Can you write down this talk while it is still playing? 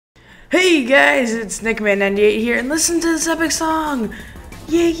Hey guys, it's Nickman98 here, and listen to this epic song.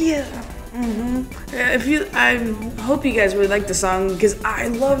 Yeah. I hope you guys really like the song because I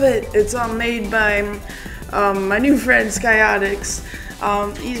love it. It's made by my new friend Skype.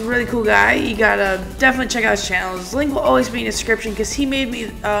 He's a really cool guy. You gotta definitely check out his channel. His link will always be in the description because he made me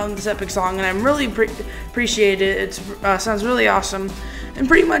this epic song, and I really appreciate it. It sounds really awesome, and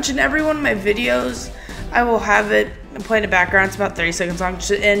pretty much in every one of my videos, I will have it play in the background. It's about 30-second song,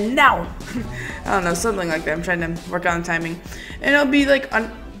 and now, I don't know, something like that. I'm trying to work on the timing, and it'll be like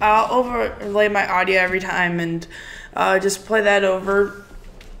I'll overlay my audio every time, and just play that over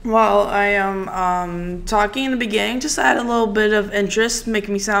while I am talking in the beginning. Just add a little bit of interest,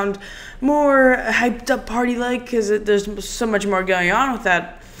 making me sound more hyped up, party-like, because there's so much more going on with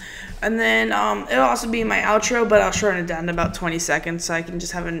that. And then it'll also be my outro, but I'll shorten it down to about 20 seconds so I can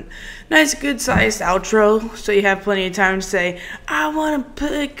just have a nice, good-sized outro, so you have plenty of time to say, I want to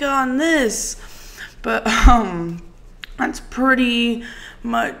pick on this. But that's pretty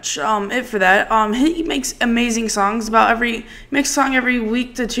much it for that. He makes amazing songs makes a song every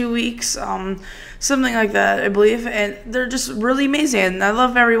week to 2 weeks, something like that, I believe, and they're just really amazing, and I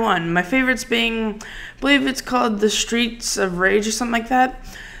love every one. My favorites being, I believe it's called The Streets of Rage or something like that.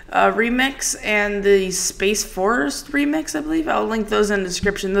 Remix, and the Space Forest remix, I believe. I'll link those in the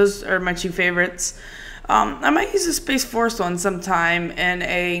description. Those are my two favorites. I might use the Space Forest one sometime in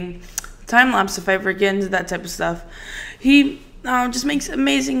a time lapse if I ever get into that type of stuff. He just makes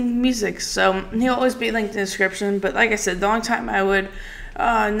amazing music, so he'll always be linked in the description. But like I said, the only time I would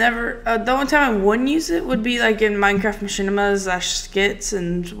the only time I wouldn't use it would be like in Minecraft Machinimas / skits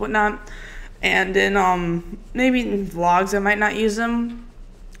and whatnot, and in maybe in vlogs I might not use them.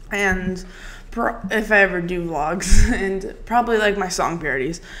 And if I ever do vlogs, and probably like my song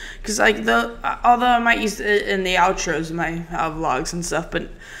parodies, because like although I might use it in the outros of my vlogs and stuff, but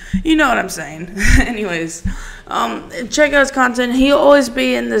you know what I'm saying. Anyways, check out his content. He'll always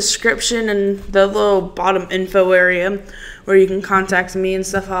be in the description and the little bottom info area where you can contact me and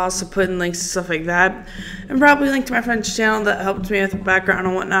stuff. I'll also put in links and stuff like that, and probably link to my friend's channel that helped me with the background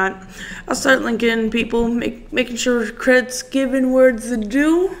and whatnot. I'll start linking people, making sure credits given where it's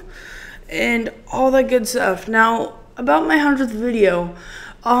due, and all that good stuff. Now, about my 100th video,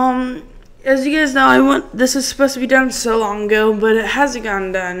 as you guys know, this is supposed to be done so long ago, but it hasn't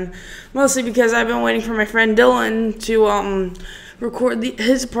gotten done, mostly because I've been waiting for my friend Dylan to record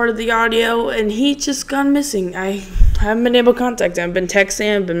his part of the audio, and he just gone missing. I haven't been able to contact him. I've been texting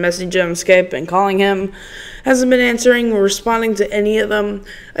him, been messaging him on Skype, and calling him. Hasn't been answering or responding to any of them.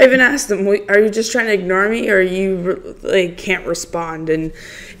 I even asked him, are you just trying to ignore me, or you like can't respond? And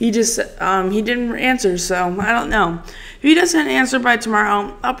he just he didn't answer, so I don't know. If he doesn't answer by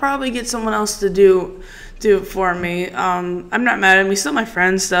tomorrow, I'll probably get someone else to do it for me. I'm not mad at him. He's still my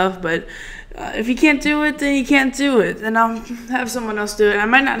friend stuff, but if he can't do it, then he can't do it. Then I'll have someone else do it. I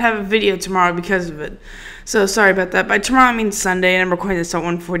might not have a video tomorrow because of it. So sorry about that. By tomorrow I mean Sunday, and I'm recording this at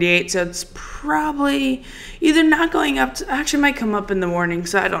 1:48, so it's probably either not going up to, actually might come up in the morning,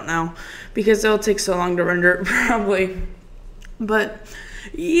 so I don't know, because it'll take so long to render it probably. But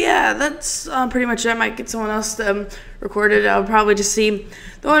yeah, that's pretty much it. I might get someone else to record it. I'll probably just see.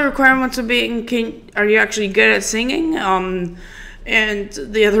 The only requirements would be, are you actually good at singing? And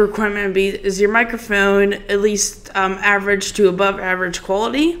the other requirement would be, is your microphone at least average to above average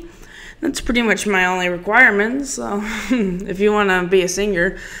quality? That's pretty much my only requirements. So if you want to be a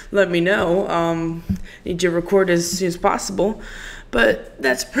singer, let me know. Need to record as soon as possible. But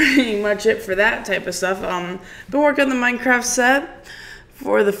that's pretty much it for that type of stuff. Been working on the Minecraft set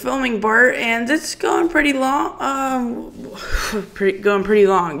for the filming part, and it's going pretty long. Going pretty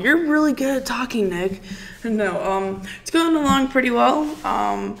long. You're really good at talking, Nick. No, it's going along pretty well.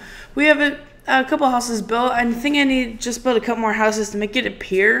 We have a couple houses built. I think I need to just build a couple more houses to make it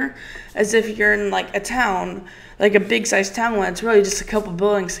appear as if you're in like a town, like a big sized town, when it's really just a couple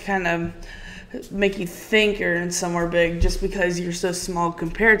buildings to kind of make you think you're in somewhere big just because you're so small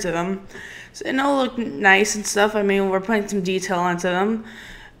compared to them. So it'll look nice and stuff. I mean, we're putting some detail into them.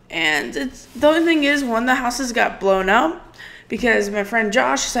 And the only thing is, one of the houses got blown up because my friend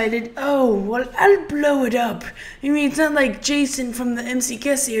Josh decided, oh, well, I'll blow it up. I mean, it's not like Jason from the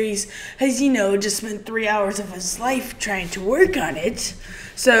MCK series has, just spent 3 hours of his life trying to work on it.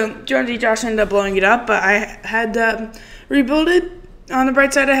 So Josh ended up blowing it up, but I had to rebuild it. On the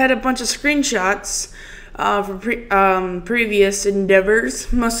bright side, I had a bunch of screenshots from previous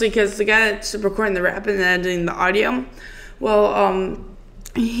endeavors, mostly because the guy that's recording the rap and editing the audio, well,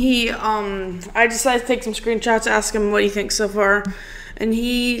 I decided to take some screenshots, ask him what he thinks so far, and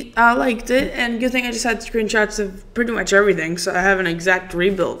he liked it. And good thing I just had screenshots of pretty much everything, so I have an exact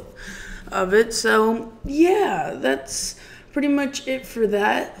rebuild of it. So yeah, that's pretty much it for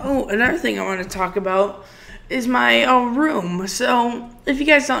that. Oh, another thing I want to talk about is my room. So if you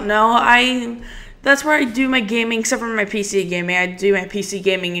guys don't know, that's where I do my gaming, except for my PC gaming. I do my PC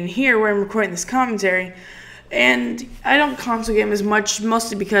gaming in here where I'm recording this commentary. And I don't console game as much,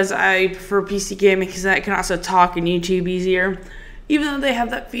 mostly because I prefer PC gaming because I can also talk in YouTube easier, even though they have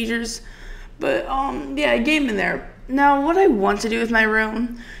that features. But yeah, I game in there. Now, what I want to do with my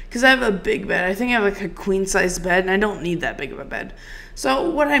room, because I have a big bed, I think I have like a queen-size bed, and I don't need that big of a bed. So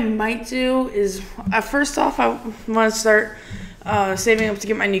what I might do is, first off, I want to start saving up to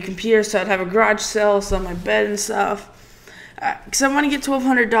get my new computer, so I'd have a garage sale, sell my bed and stuff. Because I want to get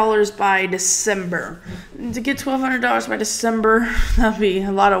 $1,200 by December. And to get $1,200 by December, that'll be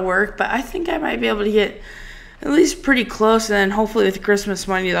a lot of work, but I think I might be able to get at least pretty close, and then hopefully with Christmas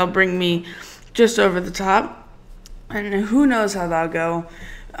money, that'll bring me just over the top. And who knows how that'll go.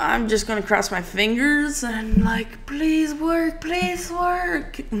 I'm just going to cross my fingers and like, please work, please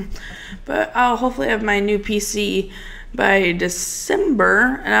work. But I'll hopefully have my new PC by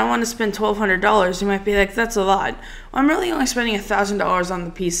December, and I want to spend $1,200. You might be like, that's a lot. Well, I'm really only spending $1,000 on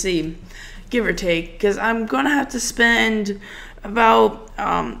the PC, give or take, because I'm going to have to spend about,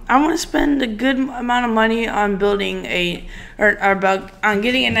 I want to spend a good amount of money on building on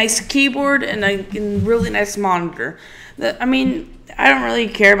getting a nice keyboard and a really nice monitor. I mean, I don't really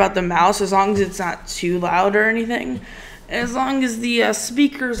care about the mouse as long as it's not too loud or anything. As long as the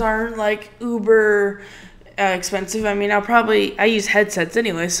speakers aren't like uber expensive. I mean, I use headsets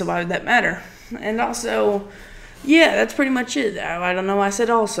anyway, so why would that matter? And also, yeah, that's pretty much it. I don't know why I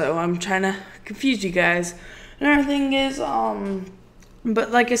said also. I'm trying to confuse you guys. Another thing is,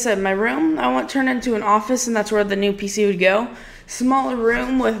 but like I said, my room, I want to turn into an office, and that's where the new PC would go. Smaller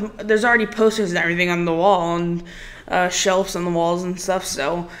room there's already posters and everything on the wall, and shelves on the walls and stuff,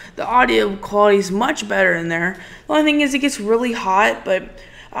 so the audio quality is much better in there. The only thing is it gets really hot, but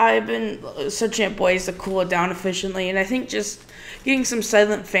I've been searching up ways to cool it down efficiently, and I think just getting some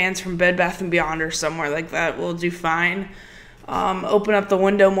silent fans from Bed Bath & Beyond or somewhere like that will do fine. Open up the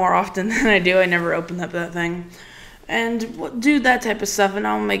window more often than I do. I never open up that thing. And do that type of stuff, and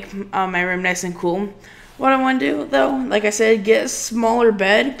I'll make my room nice and cool. What I want to do, though, like I said, get a smaller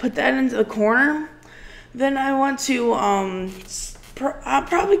bed, put that into the corner. Then I want to, I'll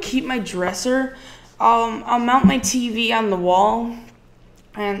probably keep my dresser. I'll mount my TV on the wall.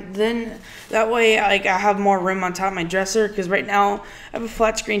 And then that way I have more room on top of my dresser, because right now I have a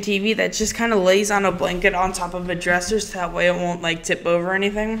flat screen TV that just kind of lays on a blanket on top of a dresser, so that way it won't like tip over or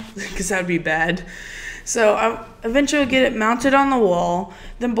anything, because that would be bad. So I eventually get it mounted on the wall.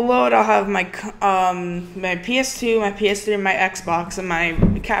 Then below it I'll have my my PS2, my PS3, my Xbox, and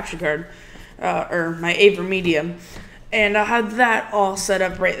my capture card, or my AverMedia. And I'll have that all set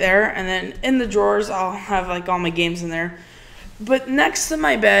up right there. And then in the drawers I'll have like all my games in there. But next to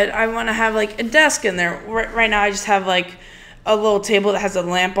my bed, I want to have like a desk in there. Right now, I just have like a little table that has a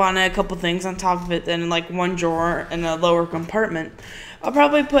lamp on it, a couple things on top of it, then like one drawer and a lower compartment. I'll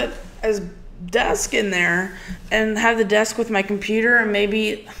probably put a desk in there and have the desk with my computer, and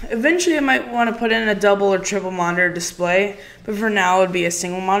maybe eventually I might want to put in a double or triple monitor display. But for now, it would be a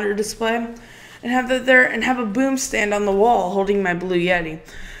single monitor display, and have that there, and have a boom stand on the wall holding my Blue Yeti.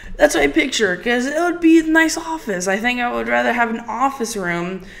 That's what I picture, because it would be a nice office. I think I would rather have an office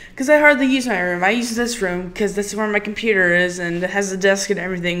room, because I hardly use my room. I use this room because this is where my computer is, and it has a desk and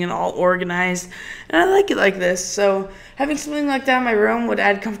everything and all organized, and I like it like this. So having something like that in my room would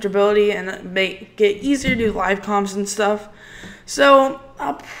add comfortability and make it easier to do live comms and stuff. So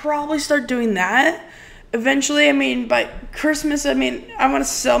I'll probably start doing that eventually. I mean, by Christmas, I want to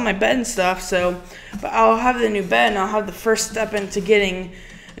sell my bed and stuff, but I'll have the new bed, and I'll have the first step into getting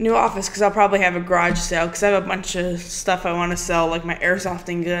a new office, because I'll probably have a garage sale, because I have a bunch of stuff I want to sell, like my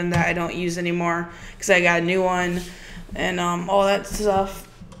airsofting gun that I don't use anymore because I got a new one, and all that stuff.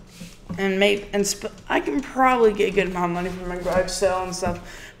 And I can probably get a good amount of money from my garage sale and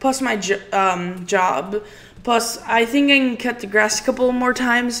stuff, plus my job. Plus, I think I can cut the grass a couple more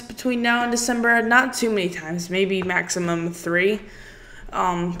times between now and December. Not too many times, maybe maximum 3.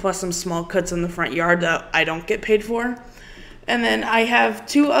 Plus some small cuts in the front yard that I don't get paid for. And then I have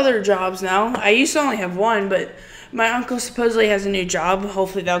 2 other jobs now. I used to only have 1, but my uncle supposedly has a new job.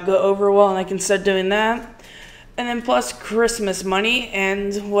 Hopefully that'll go over well and I can start doing that. And then plus Christmas money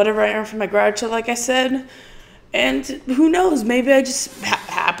and whatever I earn from my garage sale, like I said. And who knows, maybe I just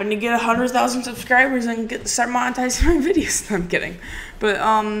happen happen to get 100,000 subscribers and start monetizing my videos. I'm kidding. But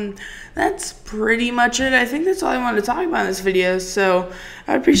that's pretty much it. I think that's all I wanted to talk about in this video. So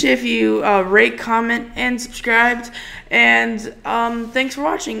I'd appreciate if you rate, comment, and subscribed. And thanks for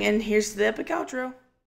watching. And here's the epic outro.